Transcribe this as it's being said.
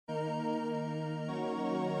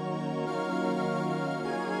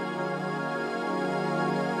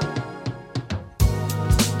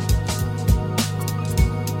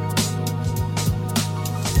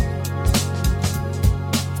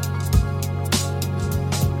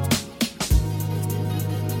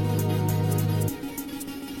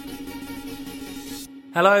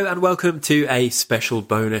Hello and welcome to a special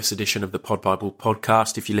bonus edition of the Pod Bible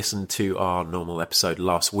podcast. If you listened to our normal episode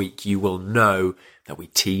last week, you will know that we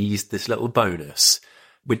teased this little bonus.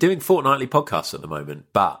 We're doing fortnightly podcasts at the moment,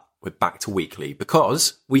 but we're back to weekly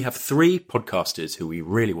because we have 3 podcasters who we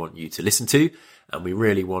really want you to listen to, and we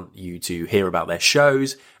really want you to hear about their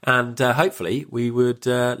shows. And hopefully we would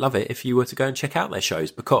love it if you were to go and check out their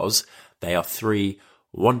shows, because they are 3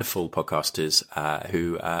 wonderful podcasters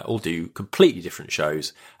who all do completely different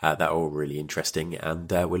shows that are all really interesting,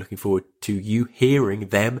 and we're looking forward to you hearing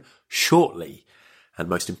them shortly. And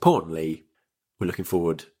most importantly, we're looking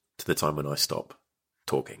forward to the time when I stop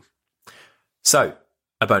talking. So,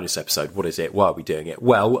 a bonus episode. What is it? Why are we doing it?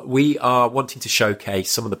 Well, we are wanting to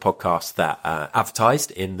showcase some of the podcasts that are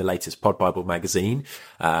advertised in the latest Pod Bible magazine.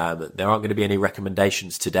 There aren't going to be any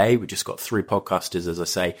recommendations today. We've just got 3 podcasters, as I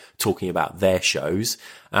say, talking about their shows.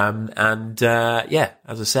 As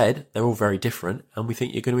I said, they're all very different, and we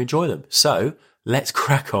think you're going to enjoy them. So let's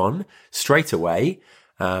crack on straight away.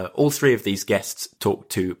 All 3 of these guests talk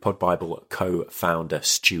to Pod Bible co-founder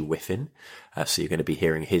Stu Whiffen. So you're going to be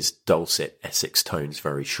hearing his dulcet Essex tones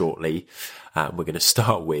very shortly. We're going to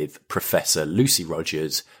start with Professor Lucy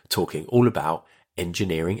Rogers talking all about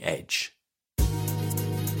Engineering Edge.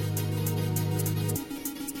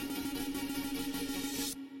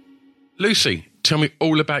 Lucy, tell me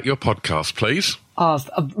all about your podcast, please. I've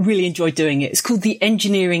really enjoyed doing it. It's called The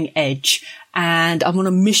Engineering Edge, and I'm on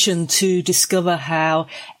a mission to discover how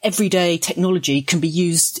everyday technology can be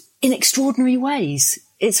used in extraordinary ways.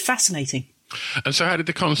 It's fascinating. And so how did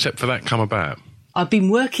the concept for that come about? I've been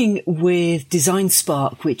working with Design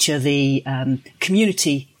Spark, which are the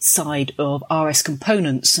community side of RS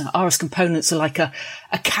Components. RS Components are like a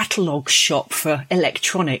catalogue shop for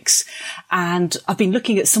electronics. And I've been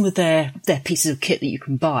looking at some of their pieces of kit that you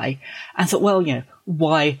can buy and thought, well, you know,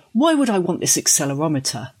 why would I want this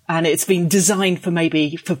accelerometer? And it's been designed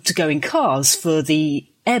to go in cars for the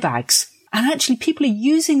airbags. And actually people are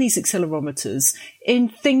using these accelerometers in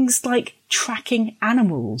things like tracking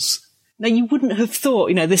animals. Now, you wouldn't have thought,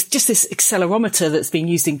 you know, this accelerometer that's being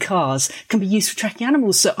used in cars can be used for tracking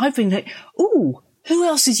animals. So I've been like, ooh, who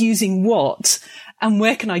else is using what? And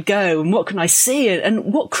where can I go? And what can I see?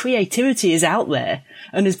 And what creativity is out there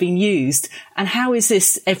and has been used? And how is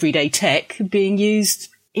this everyday tech being used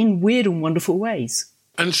in weird and wonderful ways?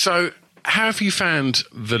 And so how have you found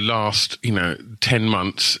the last, 10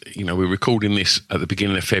 months? You know, we're recording this at the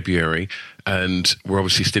beginning of February, and we're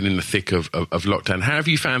obviously still in the thick of lockdown. How have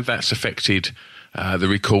you found that's affected the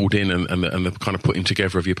recording and the kind of putting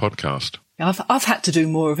together of your podcast? I've had to do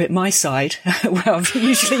more of it my side, where I've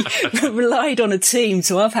usually relied on a team,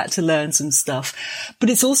 so I've had to learn some stuff.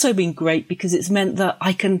 But it's also been great because it's meant that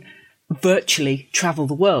I can virtually travel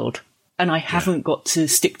the world. And I haven't got to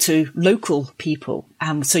stick to local people.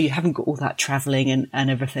 So you haven't got all that travelling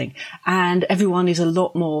and everything. And everyone is a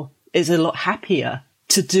lot happier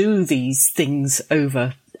to do these things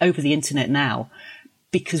over the internet now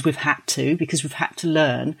because we've had to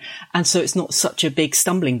learn. And so it's not such a big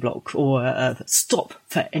stumbling block or a stop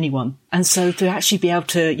for anyone. And so to actually be able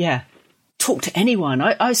to, talk to anyone.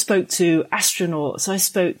 I spoke to astronauts. I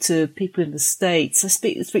spoke to people in the States. I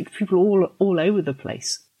speak to people all over the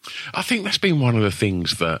place. I think that's been one of the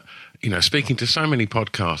things that, speaking to so many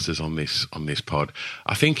podcasters on this pod,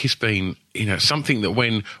 I think it's been, something that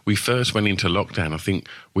when we first went into lockdown, I think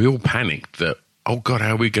we all panicked that, oh God,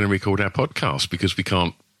 how are we going to record our podcast? Because we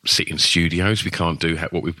can't sit in studios. We can't do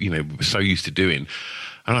what we're so used to doing.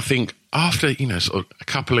 And I think after, sort of a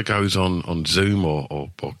couple of goes on Zoom or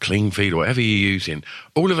CleanFeed or whatever you're using,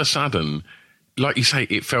 all of a sudden, like you say,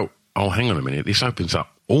 it felt, oh, hang on a minute, this opens up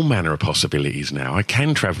all manner of possibilities now. I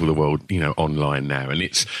can travel the world, online now, and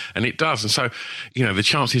it does. And so, the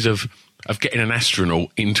chances of getting an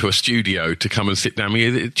astronaut into a studio to come and sit down with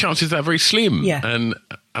you, the chances are very slim. Yeah. And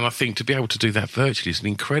I think to be able to do that virtually is an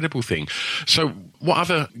incredible thing. So what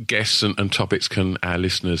other guests and topics can our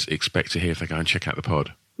listeners expect to hear if they go and check out the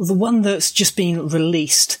pod? Well, the one that's just been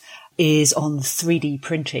released is on 3D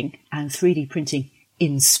printing and 3D printing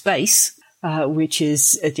in space. Which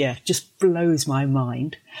is, just blows my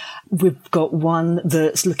mind. We've got one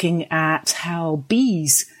that's looking at how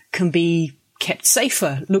bees can be kept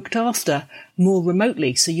safer, looked after more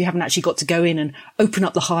remotely. So you haven't actually got to go in and open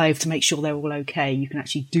up the hive to make sure they're all okay. You can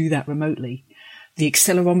actually do that remotely. The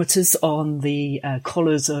accelerometers on the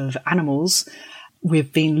collars of animals.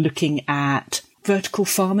 We've been looking at vertical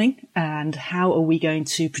farming and how are we going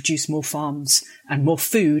to produce more farms and more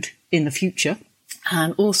food in the future.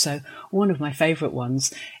 And also, one of my favourite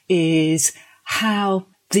ones is how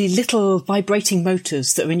the little vibrating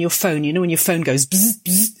motors that are in your phone, when your phone goes bzz,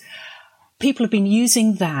 bzz, people have been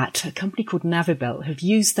using that. A company called Navibelt have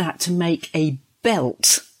used that to make a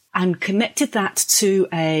belt and connected that to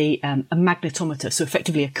a magnetometer, so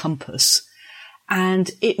effectively a compass.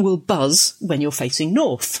 And it will buzz when you're facing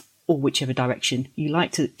north, or whichever direction you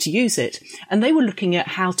like to use it. And they were looking at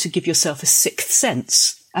how to give yourself a sixth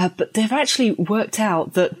sense. But they've actually worked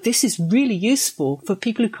out that this is really useful for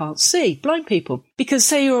people who can't see, blind people. Because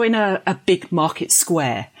say you're in a big market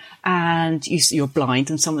square and you're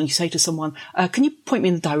blind, and you say to someone, can you point me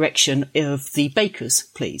in the direction of the baker's,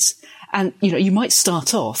 please? And, you might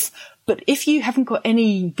start off, but if you haven't got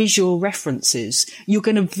any visual references, you're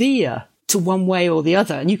going to veer to one way or the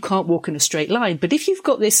other, and you can't walk in a straight line. But if you've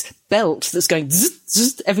got this belt that's going zzz,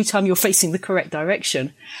 zzz, every time you're facing the correct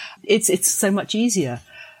direction, it's so much easier.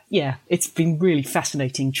 Yeah, it's been really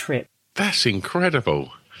fascinating trip. That's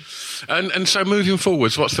incredible. And so moving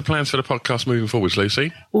forwards, what's the plans for the podcast moving forwards,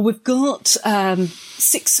 Lucy? Well, we've got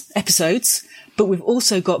 6 episodes, but we've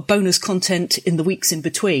also got bonus content in the weeks in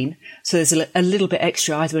between. So there's a little bit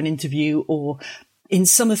extra, either an interview or in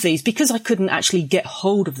some of these, because I couldn't actually get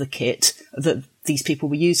hold of the kit that these people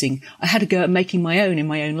were using, I had to go at making my own in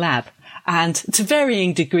my own lab, and to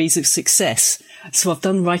varying degrees of success. So I've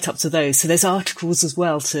done right up to those. So there's articles as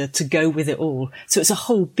well to go with it all. So it's a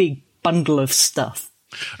whole big bundle of stuff.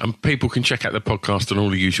 And people can check out the podcast on all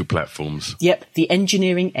the usual platforms. Yep, The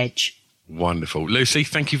Engineering Edge. Wonderful. Lucy,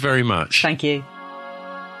 thank you very much. Thank you.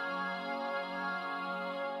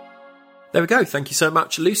 There we go. Thank you so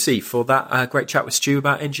much, Lucy, for that great chat with Stu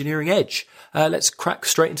about Engineering Edge. Let's crack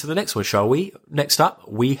straight into the next one, shall we? Next up,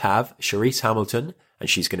 we have Cherise Hamilton, and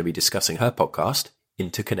she's going to be discussing her podcast,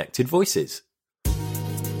 Interconnected Voices.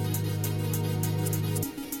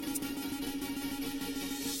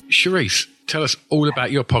 Cherise, tell us all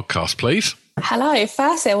about your podcast, please. Hello.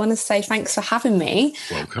 Firstly, I want to say thanks for having me.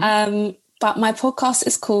 Welcome. But my podcast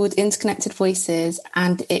is called Interconnected Voices,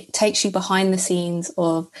 and it takes you behind the scenes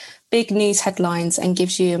of big news headlines and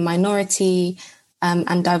gives you a minority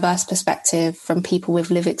and diverse perspective from people with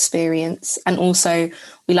lived experience. And also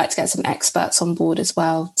we like to get some experts on board as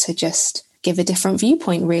well to just give a different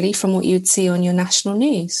viewpoint, really, from what you'd see on your national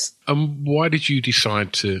news. Why did you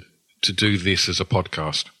decide to do this as a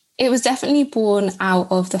podcast? It was definitely born out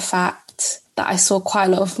of the fact that I saw quite a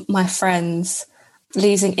lot of my friends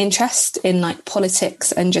losing interest in like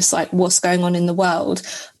politics and just like what's going on in the world,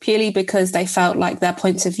 purely because they felt like their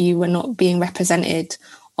points of view were not being represented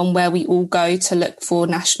on where we all go to look for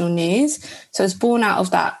national news. So it's born out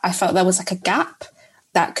of that. I felt there was like a gap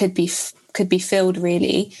that could be filled,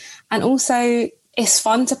 really. And also it's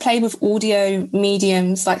fun to play with audio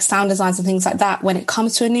mediums like sound designs and things like that. When it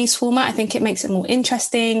comes to a news format, I think it makes it more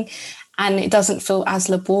interesting and it doesn't feel as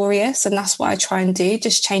laborious. And that's what I try and do,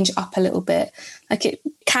 just change it up a little bit. Like it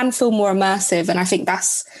can feel more immersive. And I think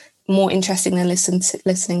that's more interesting than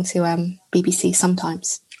listening to BBC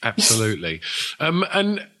sometimes. Absolutely.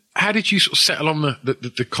 And how did you sort of settle on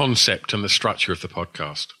the concept and the structure of the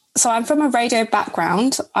podcast? So I'm from a radio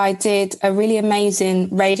background. I did a really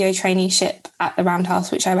amazing radio traineeship at the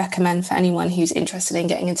Roundhouse, which I recommend for anyone who's interested in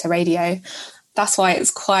getting into radio. That's why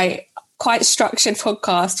it's quite structured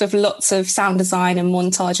podcast with lots of sound design and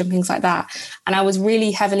montage and things like that. And I was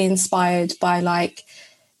really heavily inspired by like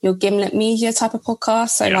your Gimlet Media type of podcast.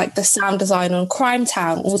 So like the sound design on Crime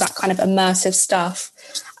Town, all that kind of immersive stuff.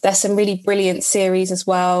 There's some really brilliant series as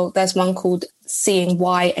well. There's one called Seeing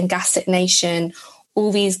Why and Gaslit Nation.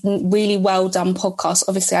 All these really well done podcasts.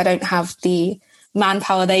 Obviously, I don't have the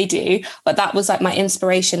manpower they do, but that was like my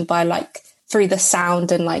inspiration by like through the sound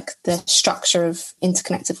and like the structure of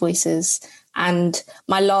Interconnected Voices. And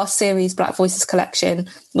my last series, Black Voices Collection,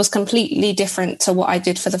 was completely different to what I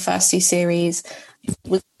did for the first 2 series. It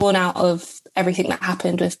was born out of everything that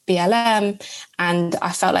happened with BLM. And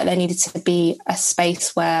I felt like there needed to be a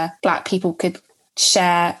space where Black people could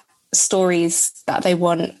share stories that they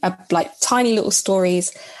want, like tiny little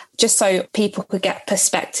stories, just so people could get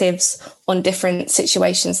perspectives on different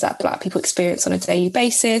situations that Black people experience on a daily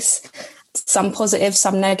basis, some positive,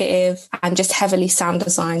 some negative, and just heavily sound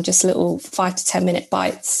design, just little 5 to 10 minute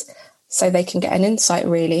bites so they can get an insight,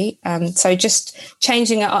 really. So just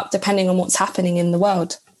changing it up depending on what's happening in the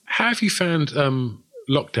world. How have you found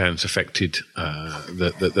lockdowns affected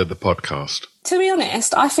the podcast? To be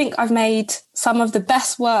honest, I think I've made some of the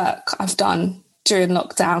best work I've done during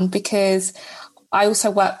lockdown, because I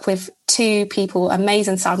also work with 2 people,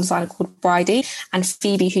 amazing sound designer called Bridie and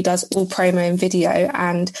Phoebe, who does all promo and video.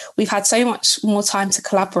 And we've had so much more time to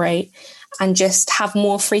collaborate and just have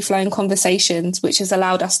more free-flowing conversations, which has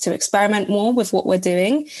allowed us to experiment more with what we're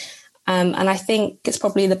doing. And I think it's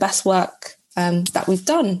probably the best work that we've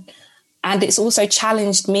done. And it's also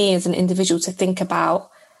challenged me as an individual to think about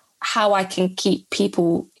how I can keep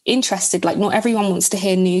people interested. Like, not everyone wants to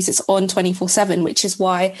hear news. It's on 24/7, which is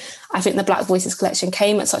why I think the Black Voices collection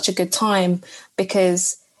came at such a good time,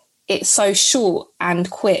 because it's so short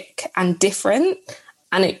and quick and different,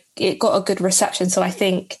 and it got a good reception. So I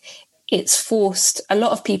think it's forced a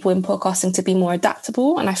lot of people in podcasting to be more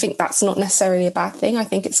adaptable, and I think that's not necessarily a bad thing. I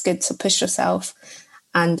think it's good to push yourself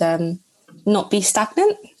and not be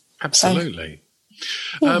stagnant. Absolutely.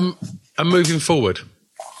 So, and moving forward.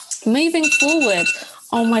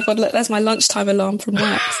 Oh my God, look, there's my lunchtime alarm from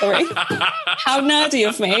work. Sorry. How nerdy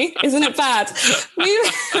of me. Isn't it bad?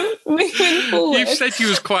 Moving forward. You've said you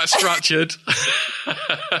was quite structured.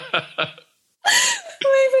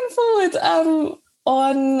 Moving forward,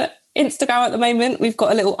 on Instagram at the moment, we've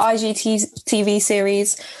got a little IGTV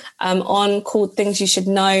series on called Things You Should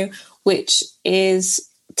Know, which is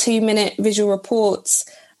 2-minute visual reports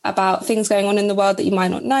about things going on in the world that you might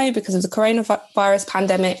not know because of the coronavirus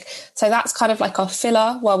pandemic. So that's kind of like our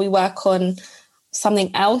filler while we work on something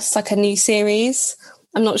else, like a new series.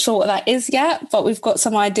 I'm not sure what that is yet, but we've got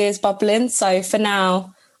some ideas bubbling. So for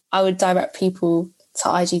now, I would direct people to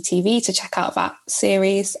IGTV to check out that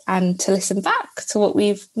series and to listen back to what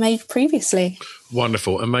we've made previously.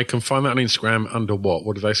 Wonderful. And they can find that on Instagram under what?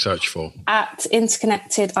 What do they search for? At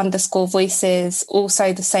interconnected_voices.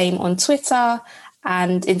 Also the same on Twitter,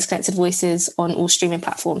 and Interconnected Voices on all streaming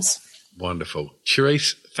platforms. Wonderful.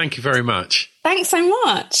 Cherise, thank you very much. Thanks so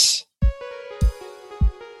much.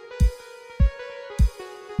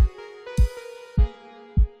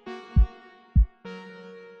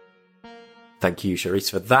 Thank you,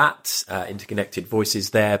 Cherise, for that. Interconnected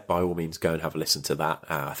Voices there. By all means, go and have a listen to that.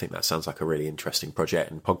 I think that sounds like a really interesting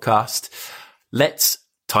project and podcast. Let's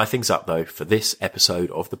tie things up, though, for this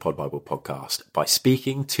episode of the Pod Bible podcast by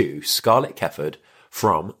speaking to Scarlett Kefford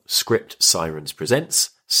from Script Sirens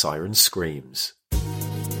Presents Siren Screams.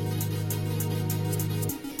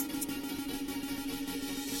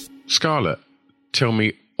 Scarlett, tell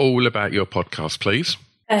me all about your podcast, please.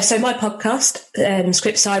 So my podcast,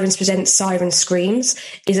 Script Sirens Presents Siren Screams,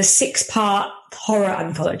 is a 6-part horror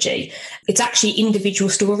anthology. It's actually individual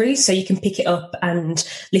stories, so you can pick it up and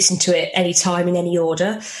listen to it any time in any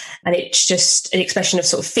order. And it's just an expression of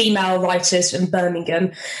sort of female writers from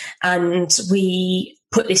Birmingham. And we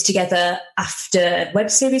put this together after a web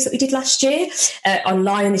series that we did last year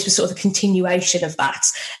online. And this was sort of a continuation of that,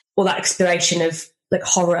 or that exploration of like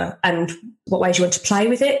horror and what ways you want to play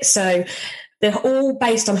with it. So they're all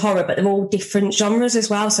based on horror, but they're all different genres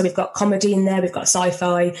as well. So we've got comedy in there, we've got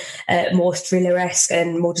sci-fi, more thriller-esque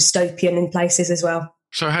and more dystopian in places as well.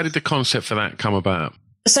 So how did the concept for that come about?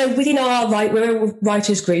 So within we're a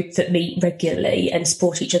writers group that meet regularly and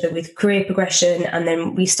support each other with career progression. And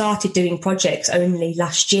then we started doing projects only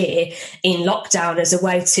last year in lockdown as a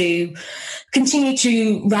way to continue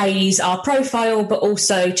to raise our profile, but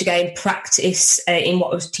also to gain practice in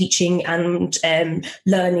what I was teaching and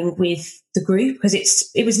learning with the group, because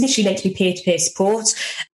it was initially meant to be peer-to-peer support.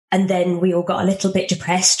 And then we all got a little bit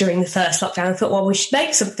depressed during the first lockdown and thought, well, we should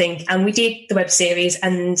make something. And we did the web series,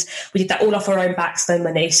 and we did that all off our own backs, no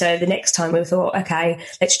money. So the next time we thought, okay,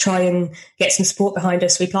 let's try and get some support behind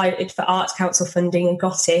us. We applied for Arts Council funding and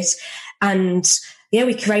got it. And yeah,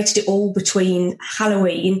 we created it all between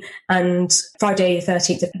Halloween and Friday the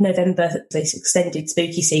 13th of November, this extended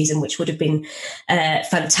spooky season, which would have been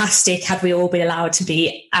fantastic had we all been allowed to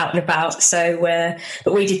be out and about. So,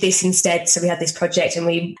 but we did this instead. So we had this project and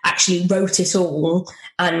we actually wrote it all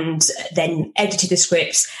and then edited the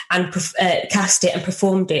scripts and cast it and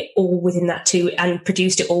performed it all within that and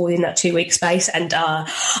produced it all within that 2-week space. And I'm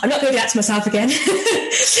not going to do that to myself again.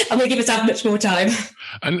 I'm going to give myself much more time.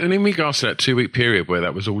 And in regards to that 2-week period where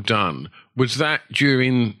that was all done, was that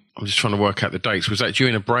during, I'm just trying to work out the dates, was that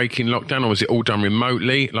during a break in lockdown, or was it all done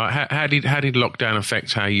remotely? Like, how did lockdown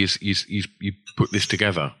affect how you put this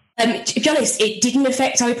together? To be honest, it didn't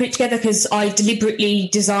affect how we put it together, because I deliberately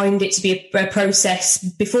designed it to be a process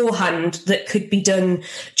beforehand that could be done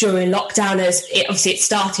during lockdown, as it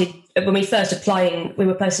started when we were first applying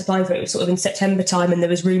for it, it was sort of in September time, and there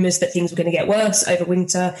was rumours that things were going to get worse over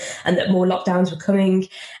winter and that more lockdowns were coming,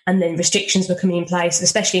 and then restrictions were coming in place. And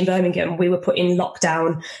especially in Birmingham, we were put in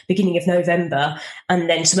lockdown beginning of November, and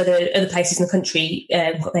then some other places in the country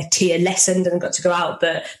got their tier lessened and got to go out.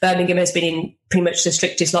 But Birmingham has been in pretty much the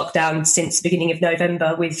strictest lockdown since the beginning of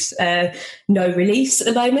November, with no release at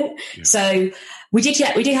the moment. Yeah. So we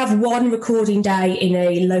did have one recording day in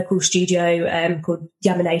a local studio called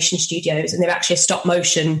Yamination Studios, and they're actually a stop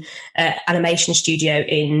motion animation studio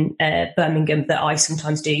in Birmingham that I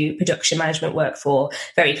sometimes do production management work for.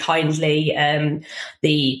 Very kindly,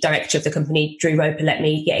 the director of the company, Drew Roper, let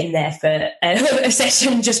me get in there for a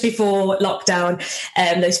session just before lockdown.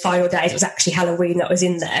 Those final days, it was actually Halloween that was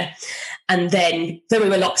in there. And then we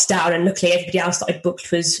were locked down, and luckily everybody else that I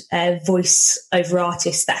booked was voice over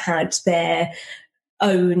artists that had their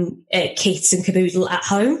own kits and caboodle at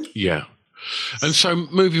home. Yeah. And so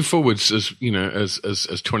moving forwards, as you know, as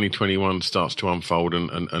 2021 starts to unfold,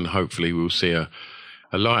 and hopefully we'll see a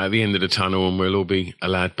light at the end of the tunnel, and we'll all be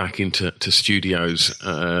allowed back into studios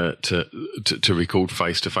to record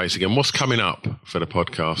face to face again. What's coming up for the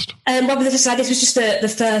podcast? Well, this was just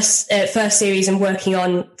the first series, and working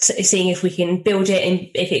on seeing if we can build it and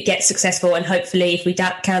if it gets successful, and hopefully if we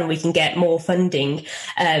can, we can get more funding.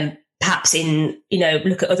 Perhaps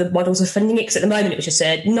look at other models of funding it, because at the moment it was just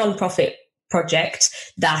a non-profit project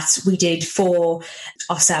that we did for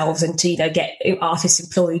ourselves and to get artists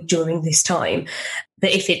employed during this time.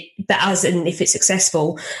 But if it's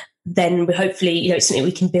successful, then we hopefully it's something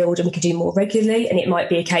we can build and we can do more regularly. And it might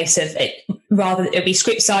be a case of it'll be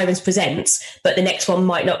Script Sirens Presents, but the next one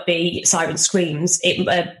might not be Siren Screams. It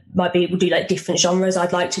might be, we'll do like different genres. I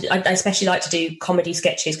especially like to do comedy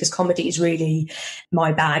sketches, because comedy is really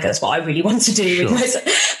my bag. That's what I really want to do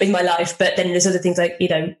with my life. But then there's other things like,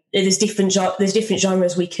 there's different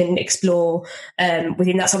genres we can explore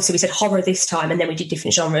within that. So obviously we said horror this time, and then we did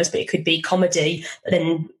different genres, but it could be comedy. But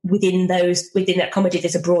then within that comedy,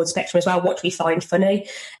 there's a broad spectrum as well. What do we find funny?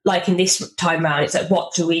 Like in this time round, it's like,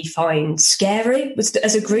 what do we find scary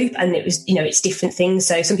as a group? And it was, it's different things.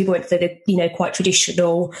 So some people went for the, quite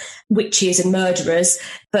traditional witches and murderers,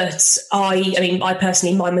 but I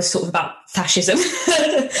personally, mine was sort of about fascism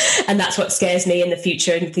and that's what scares me in the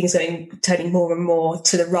future, and things turning more and more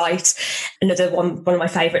to the right. Another one of my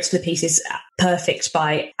favourites for the piece is Perfect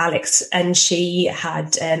by Alex, and she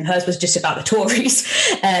had hers was just about the Tories,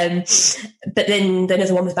 but then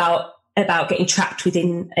another one was about getting trapped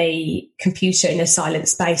within a computer in a silent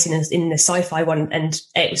space in the sci-fi one, and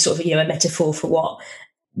it was sort of a metaphor for what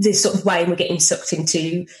this sort of way we're getting sucked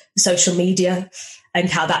into social media and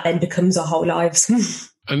how that then becomes our whole lives.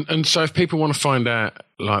 And so if people want to find out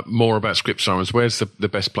more about Script Sirens, where's the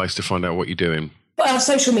best place to find out what you're doing? Well, our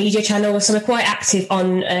social media channels, so we're quite active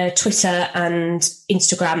on Twitter and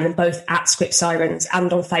Instagram, and both at Script Sirens,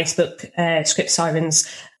 and on Facebook, Script Sirens,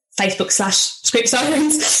 Facebook/Script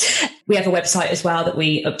Sirens. We have a website as well that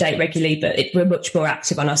we update regularly, but we're much more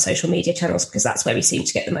active on our social media channels because that's where we seem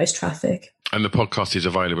to get the most traffic. And the podcast is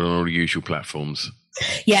available on all the usual platforms.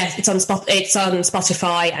 Yeah, it's on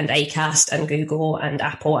Spotify and Acast and Google and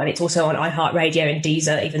Apple, and it's also on iHeartRadio and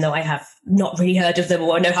Deezer, even though I have not really heard of them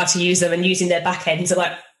or know how to use them, and using their back ends are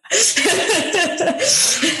like...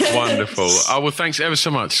 Wonderful. Well, thanks ever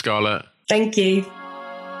so much, Scarlett. Thank you.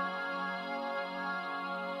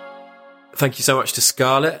 Thank you so much to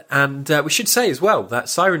Scarlett. And we should say as well that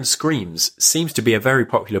Siren Screams seems to be a very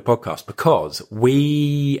popular podcast because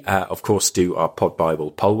we, of course, do our Pod Bible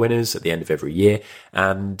poll winners at the end of every year.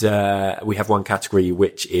 And we have one category,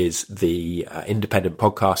 which is the independent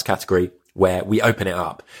podcast category, where we open it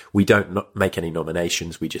up. We don't make any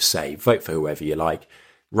nominations. We just say, vote for whoever you like.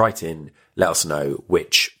 Write in, let us know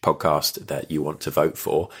which podcast that you want to vote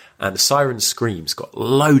for. And Siren Screams got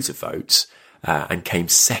loads of votes. And came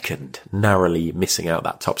second, narrowly missing out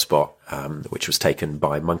that top spot, which was taken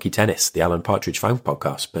by Monkey Tennis, the Alan Partridge Phone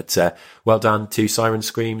podcast. But well done to Siren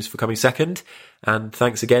Screams for coming second. And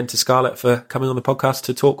thanks again to Scarlett for coming on the podcast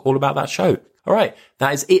to talk all about that show. All right,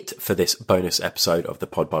 that is it for this bonus episode of the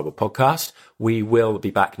Pod Bible podcast. We will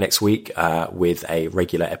be back next week with a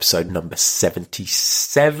regular episode number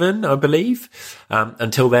 77, I believe.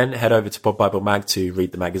 Until then, head over to Pod Bible Mag to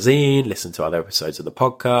read the magazine, listen to other episodes of the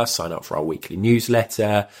podcast, sign up for our weekly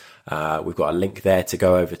newsletter. We've got a link there to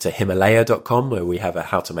go over to Himalaya.com, where we have a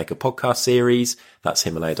How to Make a Podcast series. That's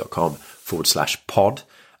Himalaya.com/pod.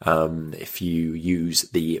 If you use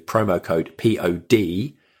the promo code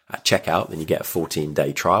POD at checkout, then you get a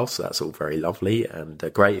 14-day trial. So that's all very lovely and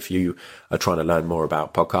great if you are trying to learn more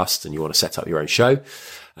about podcasts and you want to set up your own show.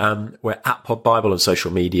 We're at Pod Bible on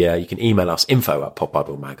social media. You can email us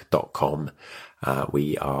info@podbiblemag.com.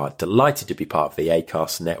 We are delighted to be part of the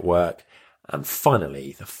Acast network. And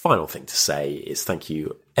finally, the final thing to say is thank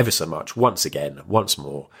you ever so much once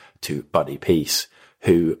more to Buddy Peace,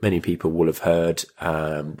 who many people will have heard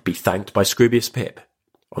be thanked by Scroobius Pip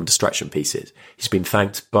on Distraction Pieces. He's been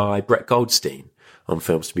thanked by Brett Goldstein on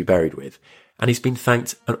Films to be Buried With. And he's been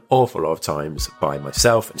thanked an awful lot of times by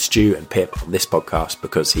myself and Stu and Pip on this podcast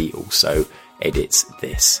because he also edits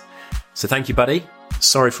this. So thank you, buddy.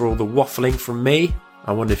 Sorry for all the waffling from me.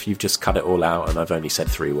 I wonder if you've just cut it all out and I've only said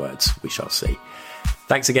 3 words. We shall see.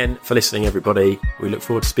 Thanks again for listening, everybody. We look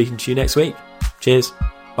forward to speaking to you next week. Cheers.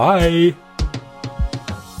 Bye.